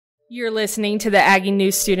You're listening to the Aggie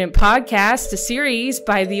News Student Podcast, a series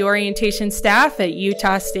by the orientation staff at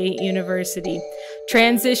Utah State University.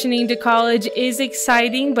 Transitioning to college is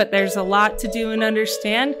exciting, but there's a lot to do and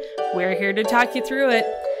understand. We're here to talk you through it.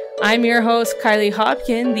 I'm your host, Kylie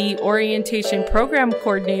Hopkin, the Orientation Program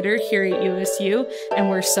Coordinator here at USU, and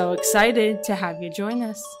we're so excited to have you join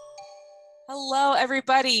us. Hello,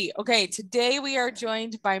 everybody. Okay, today we are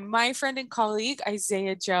joined by my friend and colleague,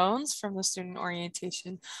 Isaiah Jones from the Student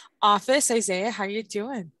Orientation Office. Isaiah, how are you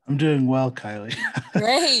doing? I'm doing well, Kylie.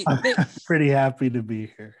 Great. I'm pretty happy to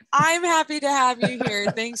be here. I'm happy to have you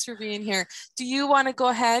here. Thanks for being here. Do you want to go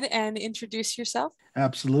ahead and introduce yourself?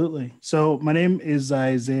 Absolutely. So my name is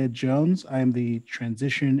Isaiah Jones. I'm the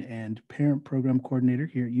Transition and Parent Program Coordinator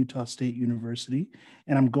here at Utah State University.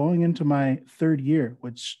 And I'm going into my third year,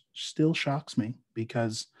 which still shocks me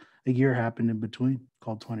because a year happened in between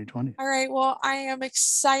called 2020. All right. Well, I am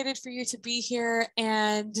excited for you to be here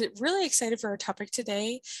and really excited for our topic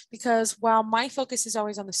today because while my focus is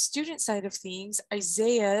always on the student side of things,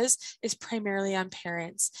 Isaiah's is primarily on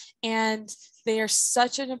parents. And they are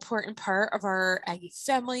such an important part of our Aggie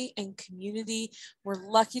family and community. We're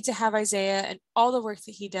lucky to have Isaiah and all the work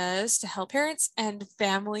that he does to help parents and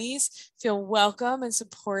families feel welcome and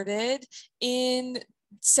supported in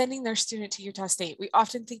sending their student to Utah State. We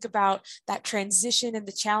often think about that transition and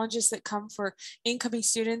the challenges that come for incoming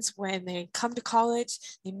students when they come to college,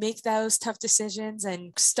 they make those tough decisions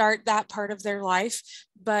and start that part of their life.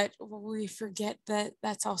 But we forget that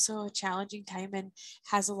that's also a challenging time and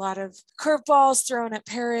has a lot of curveballs thrown at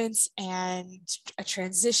parents and a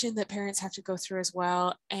transition that parents have to go through as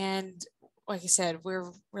well. And like I said,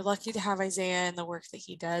 we're lucky to have Isaiah and the work that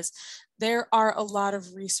he does. There are a lot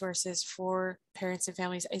of resources for parents and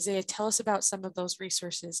families. Isaiah, tell us about some of those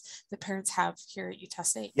resources that parents have here at Utah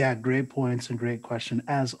State. Yeah, great points and great question,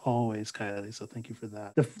 as always, Kylie. So thank you for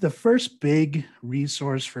that. The first big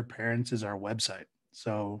resource for parents is our website.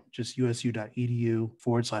 So just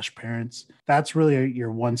usu.edu/parents. That's really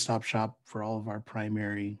your one-stop shop for all of our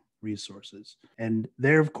primary resources. And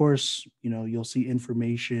there, of course, you'll see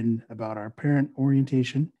information about our parent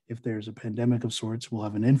orientation. If there's a pandemic of sorts, we'll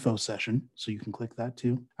have an info session, so you can click that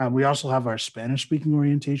too. We also have our Spanish-speaking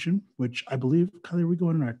orientation, which I believe, Kylie, we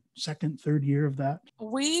go in our third year of that.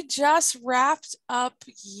 We just wrapped up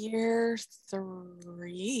year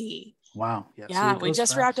 3. Wow. Yeah, we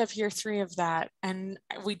just wrapped up year 3 of that. And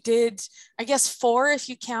we did, I guess, 4 if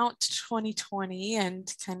you count 2020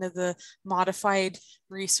 and kind of the modified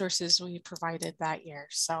resources we provided that year.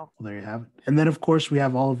 So well, there you have it. And then, of course, we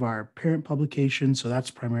have all of our parent publications. So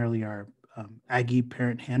that's primarily our Aggie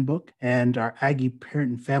Parent Handbook and our Aggie Parent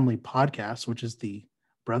and Family Podcast, which is the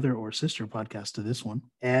brother or sister podcast to this one.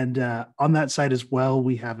 And on that site as well,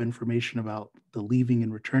 we have information about the leaving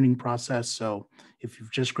and returning process. So if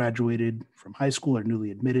you've just graduated from high school or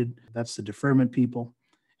newly admitted, that's the deferment people.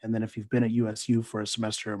 And then if you've been at USU for a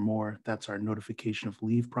semester or more, that's our notification of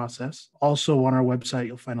leave process. Also on our website,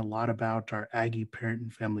 you'll find a lot about our Aggie Parent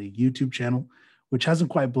and Family YouTube channel, which hasn't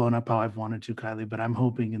quite blown up how I've wanted to, Kylie, but I'm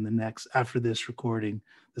hoping after this recording,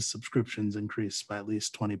 the subscriptions increase by at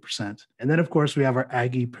least 20%. And then, of course, we have our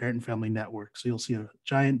Aggie Parent and Family Network. So you'll see a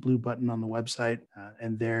giant blue button on the website,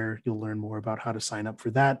 and there you'll learn more about how to sign up for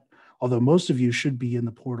that. Although most of you should be in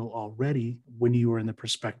the portal already when you are in the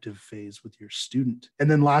prospective phase with your student. And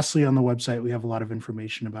then lastly, on the website, we have a lot of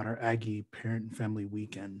information about our Aggie Parent and Family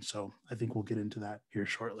Weekend. So I think we'll get into that here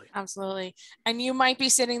shortly. Absolutely. And you might be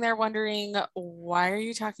sitting there wondering, why are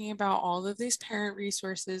you talking about all of these parent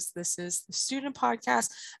resources? This is the student podcast.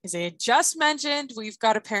 Isaiah just mentioned we've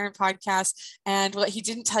got a parent podcast. And what he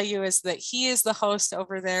didn't tell you is that he is the host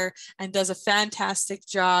over there and does a fantastic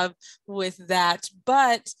job with that.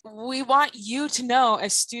 But we want you to know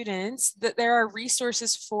as students that there are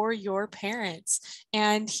resources for your parents.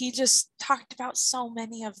 And he just talked about so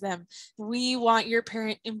many of them. We want your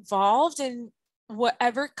parent involved in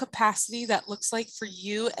whatever capacity that looks like for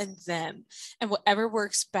you and them, and whatever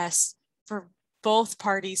works best for both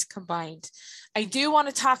parties combined. I do want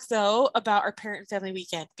to talk though about our Parent and Family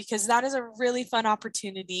Weekend, because that is a really fun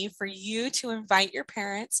opportunity for you to invite your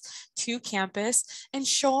parents to campus and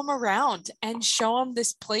show them around and show them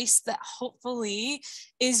this place that hopefully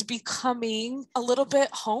is becoming a little bit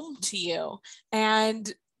home to you.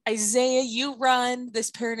 And Isaiah, you run this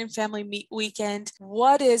Parent and Family Weekend.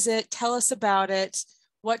 What is it? Tell us about it.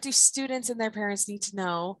 What do students and their parents need to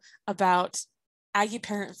know about Aggie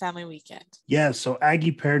Parent and Family Weekend? Yeah, so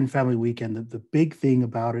Aggie Parent and Family Weekend, the big thing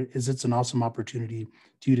about it is it's an awesome opportunity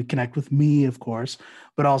to connect with me, of course,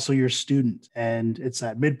 but also your student. And it's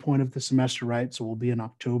at midpoint of the semester, right? So we'll be in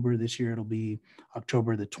October. This year, it'll be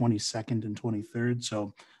October the 22nd and 23rd.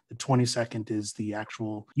 So The 22nd is the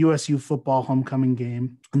actual USU football homecoming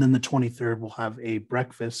game. And then the 23rd, we'll have a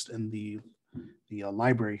breakfast in the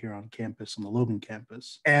library here on campus, on the Logan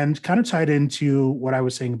campus. And kind of tied into what I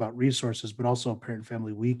was saying about resources, but also Parent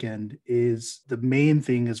Family Weekend, is the main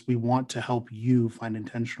thing is we want to help you find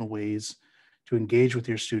intentional ways to engage with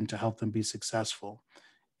your student to help them be successful.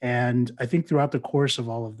 And I think throughout the course of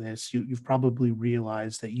all of this, you've probably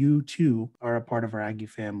realized that you too are a part of our Aggie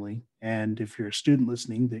family. And if you're a student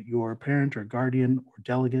listening, that your parent or guardian or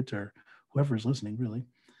delegate or whoever is listening, really,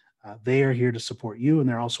 they are here to support you, and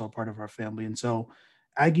they're also a part of our family. And so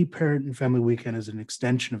Aggie Parent and Family Weekend is an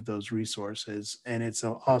extension of those resources, and it's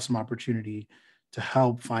an awesome opportunity to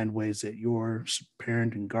help find ways that your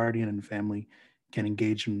parent and guardian and family can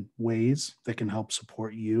engage in ways that can help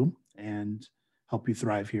support you and help you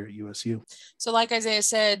thrive here at USU. So like Isaiah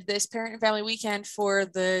said, this Parent and Family Weekend for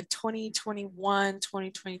the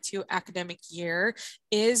 2021-2022 academic year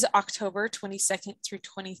is October 22nd through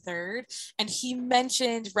 23rd. And he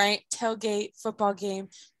mentioned, right, tailgate, football game,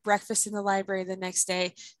 breakfast in the library the next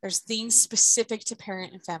day. There's things specific to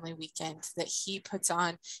Parent and Family Weekend that he puts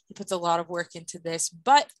on. He puts a lot of work into this,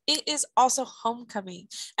 but it is also homecoming.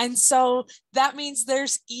 And so that means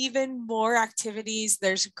there's even more activities.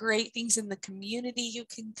 There's great things in the community you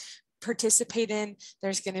can participate in.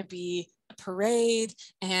 There's going to be a parade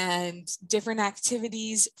and different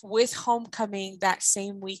activities with homecoming that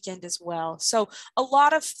same weekend as well. So a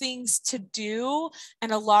lot of things to do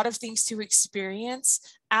and a lot of things to experience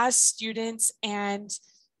as students and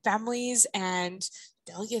families and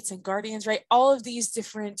delegates and guardians, right? All of these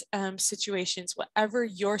different situations, whatever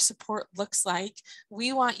your support looks like,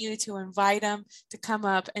 we want you to invite them to come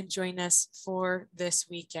up and join us for this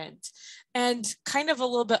weekend. And kind of a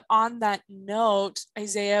little bit on that note,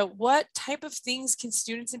 Isaiah, what type of things can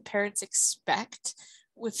students and parents expect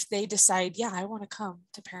if they decide, yeah, I want to come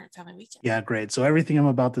to Parent Family Weekend? Yeah, great. So everything I'm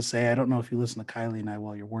about to say, I don't know if you listen to Kylie and I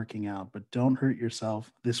while you're working out, but don't hurt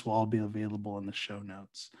yourself. This will all be available in the show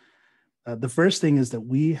notes. The first thing is that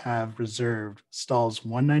we have reserved stalls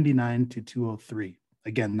 199 to 203.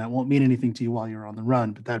 Again, that won't mean anything to you while you're on the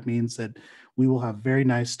run, but that means that we will have very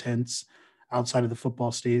nice tents outside of the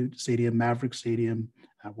football stadium, Maverick Stadium,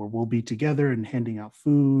 where we'll be together and handing out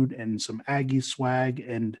food and some Aggie swag.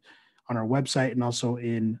 And on our website and also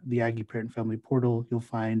in the Aggie Parent Family portal, you'll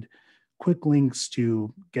find quick links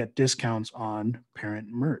to get discounts on parent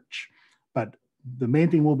merch. But the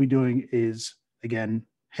main thing we'll be doing is, again,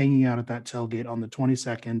 hanging out at that tailgate on the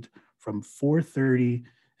 22nd from 4:30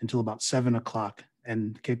 until about 7 o'clock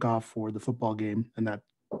and kickoff for the football game. And that,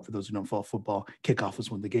 for those who don't follow football, kickoff is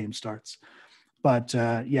when the game starts. But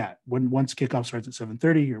once kickoff starts at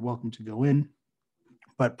 7:30, you're welcome to go in.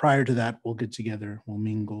 But prior to that, we'll get together, we'll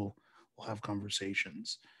mingle, we'll have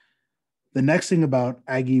conversations. The next thing about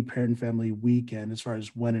Aggie Parent Family Weekend, as far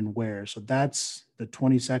as when and where, so that's the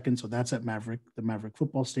 22nd. So that's at the Maverick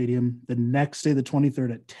Football Stadium. The next day, the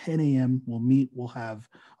 23rd at 10 a.m., we'll meet. We'll have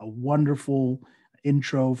a wonderful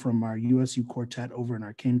intro from our USU quartet over in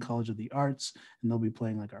Arcane College of the Arts, and they'll be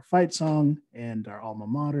playing like our fight song and our alma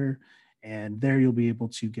mater. And there you'll be able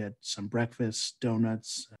to get some breakfast,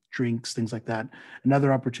 donuts, drinks, things like that.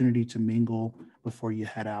 Another opportunity to mingle before you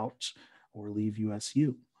head out or leave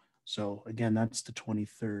USU. So again, that's the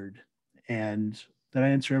 23rd. And did I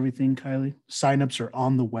answer everything, Kylie? Signups are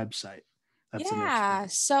on the website. That's yeah,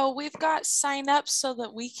 so we've got signups so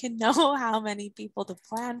that we can know how many people to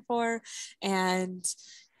plan for, and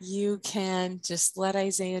you can just let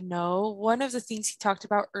Isaiah know. One of the things he talked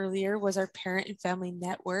about earlier was our Parent and Family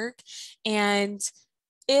Network. And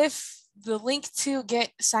if the link to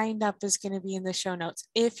get signed up is going to be in the show notes,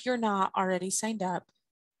 if you're not already signed up,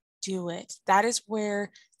 do it. That is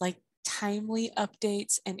where like timely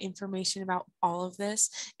updates and information about all of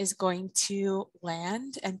this is going to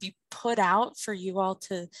land and be put out for you all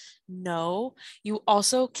to know. You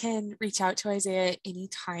also can reach out to Isaiah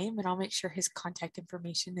anytime, and I'll make sure his contact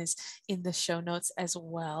information is in the show notes as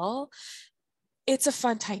well. It's a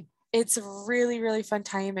fun time. It's a really, really fun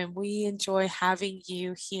time, and we enjoy having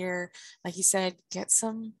you here. Like you said, get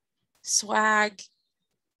some swag,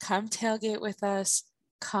 come tailgate with us,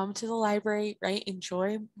 come to the library, right?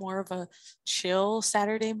 Enjoy more of a chill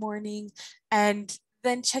Saturday morning, and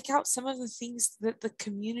then check out some of the things that the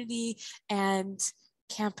community and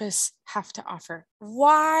campus have to offer.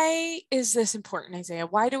 Why is this important, Isaiah?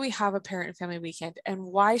 Why do we have a Parent and Family Weekend? And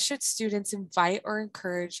why should students invite or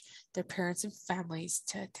encourage their parents and families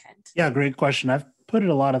to attend? Yeah, great question. I've put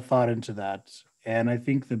a lot of thought into that. And I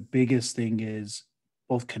think the biggest thing is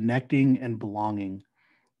both connecting and belonging.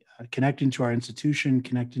 Connecting to our institution,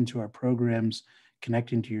 connecting to our programs,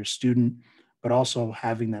 connecting to your student, but also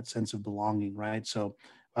having that sense of belonging, right? So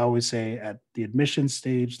I always say at the admission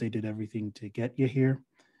stage, they did everything to get you here.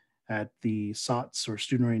 At the SOTS or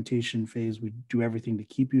student orientation phase, we do everything to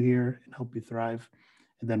keep you here and help you thrive.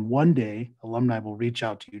 And then one day, alumni will reach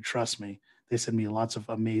out to you. Trust me, they send me lots of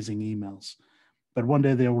amazing emails. But one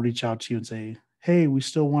day they'll reach out to you and say, hey, we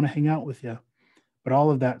still want to hang out with you. But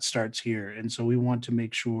all of that starts here. And so we want to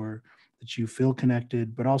make sure that you feel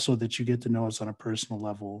connected, but also that you get to know us on a personal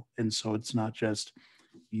level. And so it's not just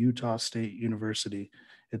Utah State University,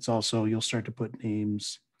 it's also you'll start to put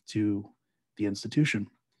names to the institution.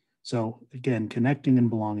 So again, connecting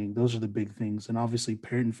and belonging, those are the big things. And obviously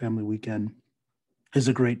Parent and Family Weekend is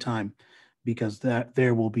a great time because that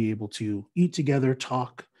there we'll be able to eat together,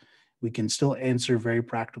 talk. We can still answer very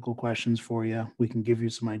practical questions for you. We can give you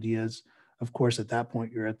some ideas. Of course, at that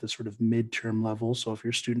point, you're at the sort of midterm level. So if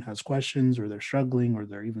your student has questions or they're struggling or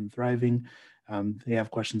they're even thriving, they have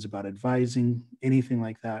questions about advising, anything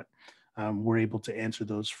like that, we're able to answer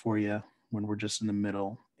those for you when we're just in the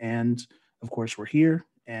middle. And of course, we're here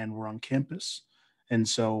and we're on campus. And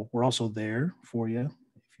so we're also there for you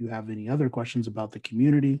if you have any other questions about the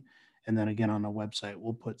community. And then again, on our website,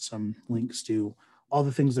 we'll put some links to all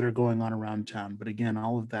the things that are going on around town. But again,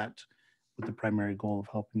 all of that with the primary goal of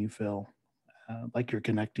helping you feel like you're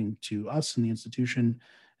connecting to us in the institution,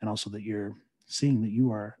 and also that you're seeing that you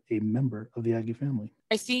are a member of the Aggie family.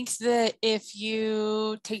 I think that if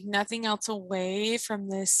you take nothing else away from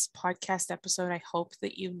this podcast episode, I hope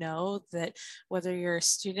that you know that whether you're a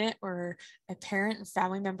student or a parent and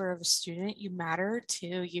family member of a student, you matter to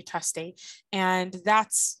Utah State. And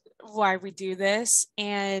that's why we do this.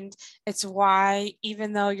 And it's why,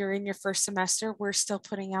 even though you're in your first semester, we're still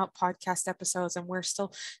putting out podcast episodes and we're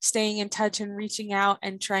still staying in touch and reaching out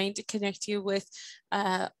and trying to connect you with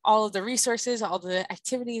all of the resources, all the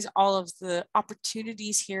activities, all of the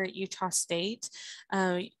opportunities here at Utah State.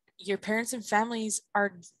 Your parents and families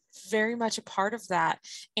are very much a part of that.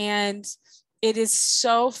 And it is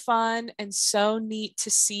so fun and so neat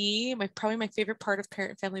to see. Probably my favorite part of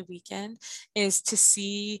Parent Family Weekend is to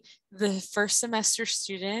see the first semester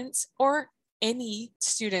students, or any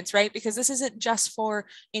students, right? Because this isn't just for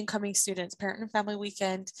incoming students. Parent and Family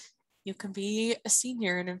Weekend, you can be a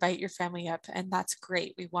senior and invite your family up, and that's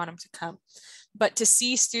great. We want them to come. But to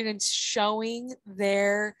see students showing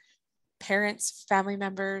their parents, family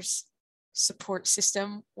members, support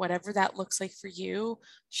system, whatever that looks like for you,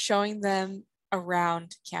 showing them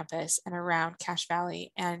around campus and around Cache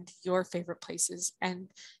Valley and your favorite places, and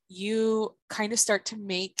you kind of start to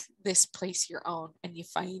make this place your own, and you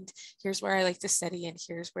find, here's where I like to study, and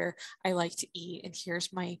here's where I like to eat, and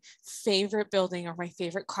here's my favorite building or my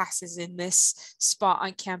favorite classes in this spot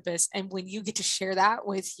on campus. And when you get to share that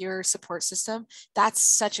with your support system, that's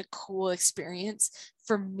such a cool experience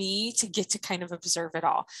for me to get to kind of observe it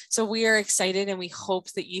all. So we are excited, and we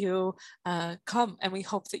hope that you come, and we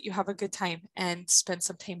hope that you have a good time and spend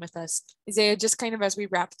some time with us. Isaiah, just kind of as we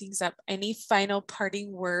wrap things up, any final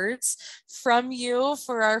parting words from you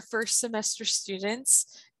for our first semester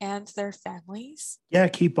students and their families? Yeah,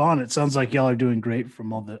 keep on. It sounds like y'all are doing great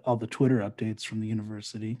from all the Twitter updates from the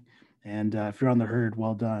university. And if you're on the herd,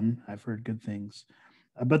 well done. I've heard good things.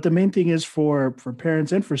 But the main thing is for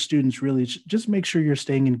parents and for students, really, just make sure you're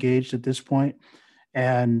staying engaged at this point,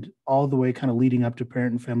 and all the way kind of leading up to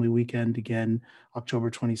Parent and Family Weekend, again, October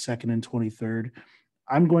 22nd and 23rd.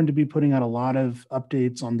 I'm going to be putting out a lot of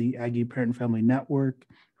updates on the Aggie Parent and Family Network,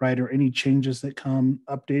 right? Or any changes that come,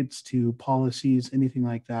 updates to policies, anything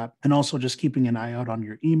like that. And also just keeping an eye out on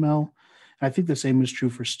your email. And I think the same is true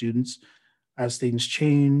for students. As things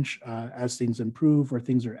change, as things improve, or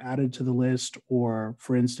things are added to the list, or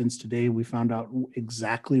for instance, today we found out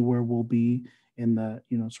exactly where we'll be in the,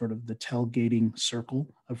 sort of the tailgating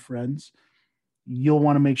circle of friends. You'll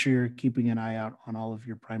want to make sure you're keeping an eye out on all of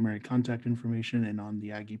your primary contact information and on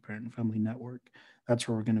the Aggie Parent and Family Network. That's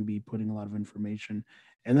where we're going to be putting a lot of information.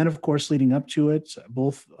 And then, of course, leading up to it,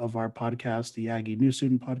 both of our podcasts, the Aggie New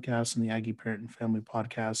Student Podcast and the Aggie Parent and Family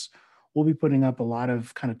Podcast, we'll be putting up a lot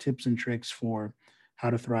of kind of tips and tricks for how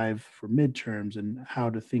to thrive for midterms and how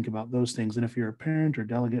to think about those things. And if you're a parent or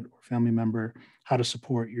delegate or family member, how to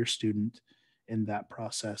support your student in that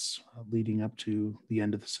process leading up to the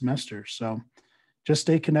end of the semester. So just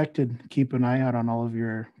stay connected, keep an eye out on all of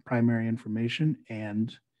your primary information,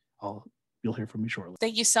 and I'll you'll hear from me shortly.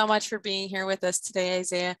 Thank you so much for being here with us today,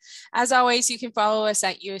 Isaiah. As always, you can follow us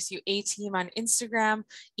at USU A-Team on Instagram,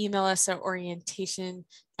 email us at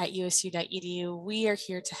orientation@usu.edu. We are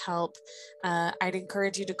here to help. I'd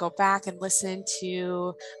encourage you to go back and listen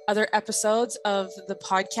to other episodes of the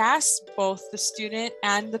podcast. Both the student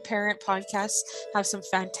and the parent podcasts have some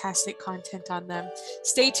fantastic content on them.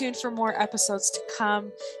 Stay tuned for more episodes to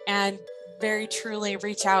come, and very truly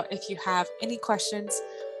reach out if you have any questions.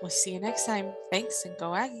 We'll see you next time. Thanks, and go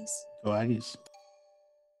Aggies. Go Aggies.